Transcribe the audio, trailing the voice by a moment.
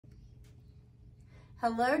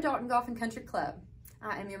Hello, Dalton Golf and Country Club.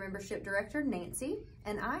 I am your membership director, Nancy,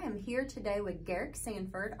 and I am here today with Garrick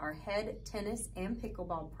Sanford, our head tennis and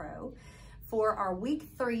pickleball pro, for our week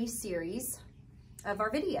 3 series of our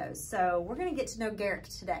videos. So we're going to get to know Garrick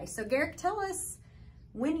today. So Garrick, tell us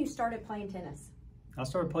when you started playing tennis. I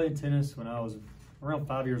started playing tennis when I was around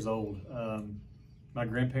 5 years old. My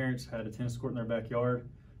grandparents had a tennis court in their backyard,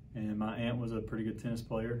 and my aunt was a pretty good tennis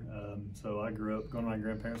player. So I grew up going to my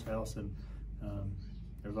grandparents' house, and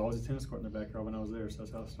there was always a tennis court in their backyard when I was there, so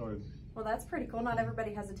that's how I started. Well, that's pretty cool. Not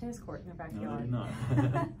everybody has a tennis court in their backyard. No, they do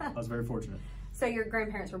not. I was very fortunate. So your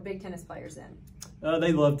grandparents were big tennis players then?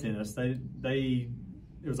 They loved tennis. It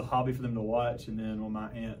was a hobby for them to watch, and then when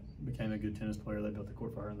my aunt became a good tennis player, they built a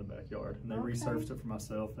court for her in the backyard, and they researched it for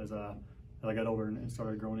myself as I got older and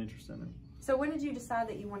started growing interest in it. So when did you decide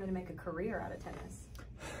that you wanted to make a career out of tennis?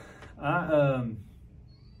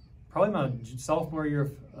 Probably my sophomore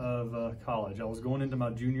year of college. I was going into my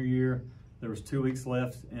junior year. There was 2 weeks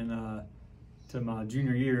left to my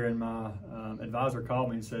junior year, and my advisor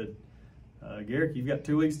called me and said, Garrick, you've got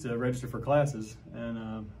 2 weeks to register for classes. And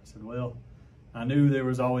I said, well, I knew there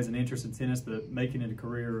was always an interest in tennis, but making it a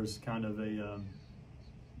career was kind of a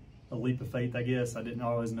leap of faith, I guess. I didn't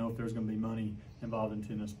always know if there was going to be money involved in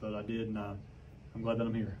tennis, but I did, and I'm glad that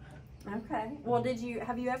I'm here. Okay. Well,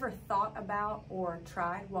 have you ever thought about or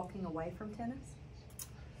tried walking away from tennis?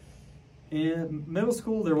 In middle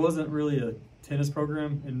school, there wasn't really a tennis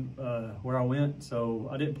program in where I went, so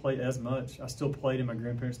I didn't play as much. I still played in my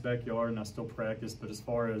grandparents' backyard, and I still practiced, but as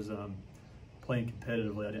far as playing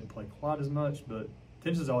competitively, I didn't play quite as much, but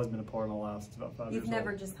tennis has always been a part of my life since about 5 years old. You've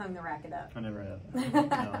never just hung the racket up? I never have. No,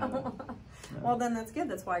 I haven't. No. Well, then that's good.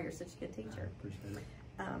 That's why you're such a good teacher. I appreciate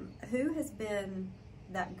it. Who has been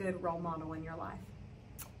that good role model in your life?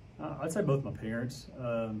 I'd say both my parents.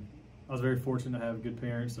 I was very fortunate to have good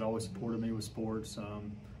parents that always supported me with sports.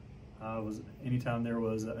 Anytime there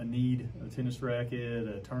was a need, a tennis racket,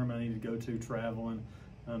 a tournament I needed to go to, traveling,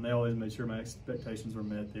 they always made sure my expectations were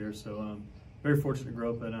met there. So very fortunate to grow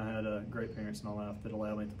up, and I had great parents in my life that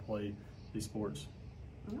allowed me to play these sports.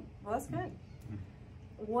 Well, that's good. Mm-hmm.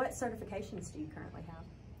 What certifications do you currently have?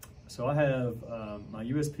 So I have my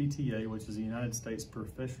USPTA, which is the United States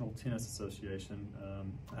Professional Tennis Association.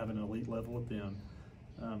 I have an elite level with them.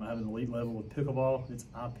 I have an elite level with pickleball. It's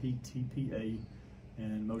IPTPA.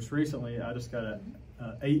 And most recently, I just got an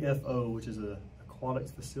AFO, which is an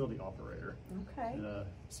aquatics facility operator. Okay. And,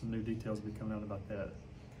 some new details will be coming out about that.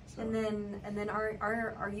 So. And then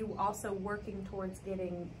are you also working towards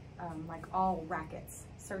getting like all rackets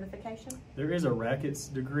certification? There is a rackets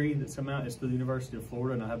degree that's come out. It's through the University of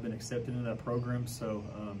Florida, and I have been accepted into that program. So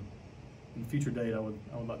in the future date, I would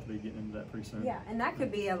like to be getting into that pretty soon. Yeah, and that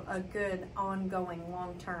could be a good ongoing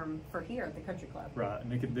long term for here at the country club. Right,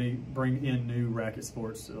 and it could bring in new racket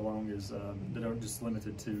sports along as that aren't just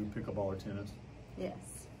limited to pickleball or tennis. Yes,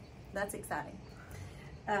 that's exciting.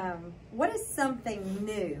 What is something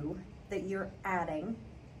new that you're adding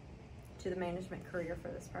to the management career for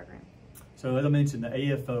this program? So as I mentioned, the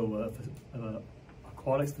AFO,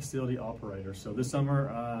 Aquatics Facility Operator. So this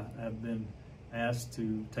summer I have been asked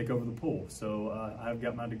to take over the pool. So I've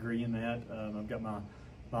got my degree in that. I've got my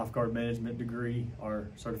lifeguard management degree, our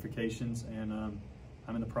certifications, and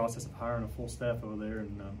I'm in the process of hiring a full staff over there,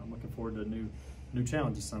 and I'm looking forward to a new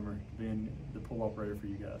challenge this summer, being the pool operator for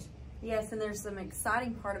you guys. Yes, and there's some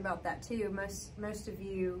exciting part about that too. Most of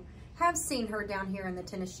you have seen her down here in the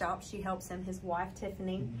tennis shop. She helps him, his wife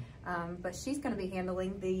Tiffany, but she's going to be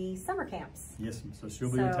handling the summer camps. Yes, so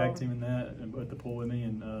she'll be a tag team in that and at the pool with me,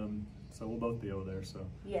 and so we'll both be over there. So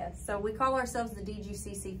yes, so we call ourselves the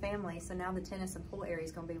DGCC family. So now the tennis and pool area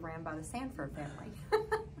is going to be ran by the Sanford family.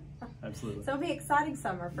 Absolutely. So it'll be an exciting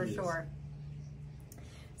summer for sure.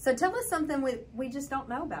 So tell us something we just don't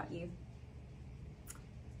know about you.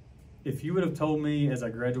 If you would have told me as I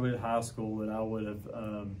graduated high school that I would have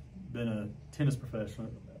been a tennis professional,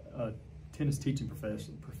 tennis teaching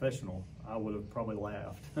professional, I would have probably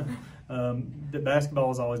laughed. The basketball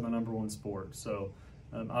was always my #1 sport, so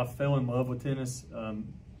I fell in love with tennis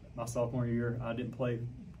my sophomore year. I didn't play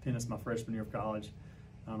tennis my freshman year of college.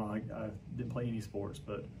 I didn't play any sports,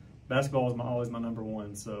 but basketball was always my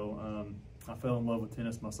 #1. So I fell in love with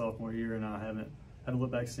tennis my sophomore year, and I haven't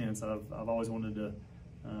looked back since. I've always wanted to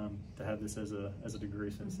have this as a degree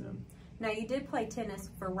since then. Now you did play tennis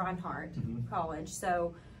for Reinhardt College,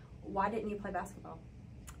 so why didn't you play basketball?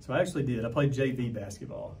 So I actually did. I played JV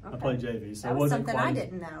basketball. Okay. I played JV, so that was something I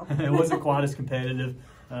didn't know. It wasn't quite as competitive.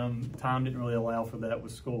 Time didn't really allow for that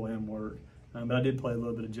with school and work, but I did play a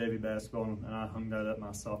little bit of JV basketball, and I hung that up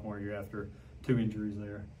my sophomore year after 2 injuries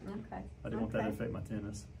there. Okay. I didn't want that to affect my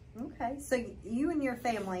tennis. Okay, so you and your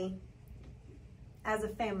family, as a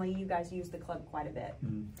family, you guys use the club quite a bit.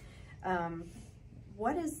 Mm-hmm.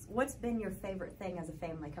 What's been your favorite thing as a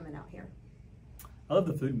family coming out here? I love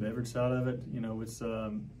the food and beverage side of it. You know, it's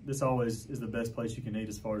this always is the best place you can eat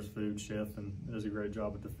as far as food. Chef and does a great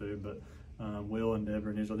job with the food, but Will and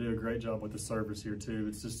Deborah and Israel do a great job with the service here too.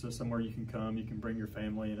 It's just somewhere you can come, you can bring your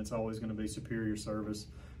family, and it's always going to be superior service.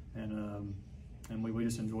 And we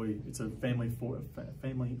just enjoy. It's a family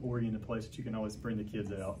oriented place that you can always bring the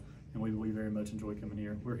kids out, and we very much enjoy coming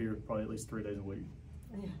here. We're here probably at least 3 days a week.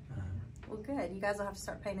 Yeah. Well, good. You guys will have to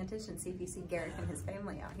start paying attention, see if you see Garrick and his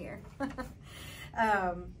family out here.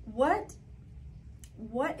 What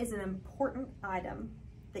is an important item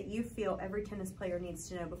that you feel every tennis player needs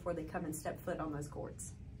to know before they come and step foot on those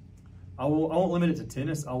courts? I won't limit it to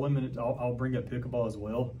tennis. I'll bring up pickleball as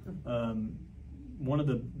well. One of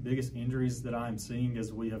the biggest injuries that I'm seeing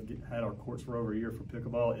as we have had our courts for over a year for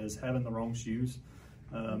pickleball is having the wrong shoes.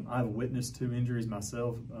 I've witnessed 2 injuries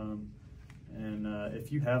myself. And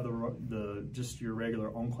if you have just your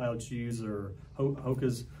regular on-cloud shoes or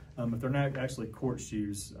Hokas, if they're not actually court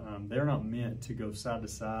shoes, they're not meant to go side to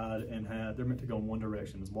side, and they're meant to go in one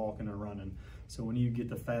direction, as walking or running. So when you get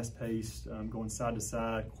the fast-paced, going side to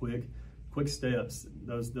side, quick steps,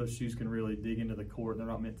 those shoes can really dig into the court. They're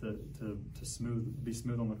not meant to be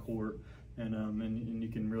smooth on the court, and you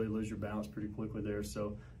can really lose your balance pretty quickly there.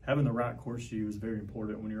 So having the right court shoe is very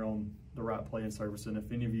important when you're on the right play and service. And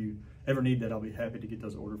if any of you ever need that, I'll be happy to get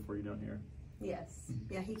those ordered for you down here. Yes.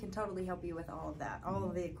 Mm-hmm. Yeah, he can totally help you with all of that, all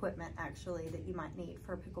of the equipment actually that you might need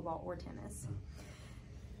for pickleball or tennis.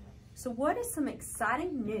 So what is some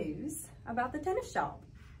exciting news about the tennis shop?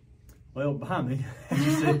 Well, behind me, as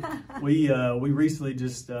you said, we recently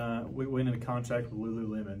just we went into contract with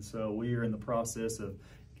Lululemon, so we are in the process of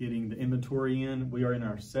getting the inventory in. We are in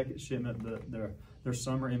our second shipment. Their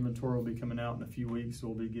summer inventory will be coming out in a few weeks, so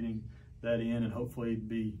we'll be getting that in, and hopefully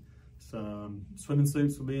be some swimming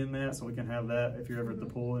suits will be in that, so we can have that if you're ever at the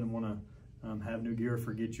pool and want to have new gear,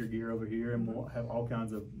 forget your gear over here, and we'll have all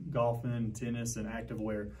kinds of golfing, tennis, and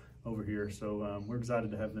activewear over here. So we're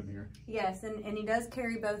excited to have them here. Yes, and he does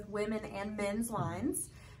carry both women and men's lines,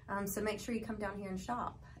 so make sure you come down here and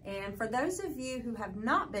shop. And for those of you who have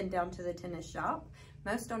not been down to the tennis shop,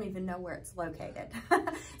 most don't even know where it's located.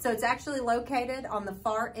 So it's actually located on the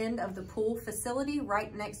far end of the pool facility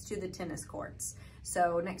right next to the tennis courts.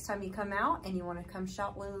 So next time you come out and you want to come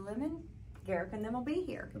shop Lululemon, Garrick and them will be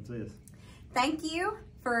here. Come see us. Thank you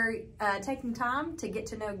for taking time to get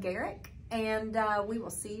to know Garrick, and we will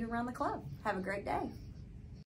see you around the club. Have a great day.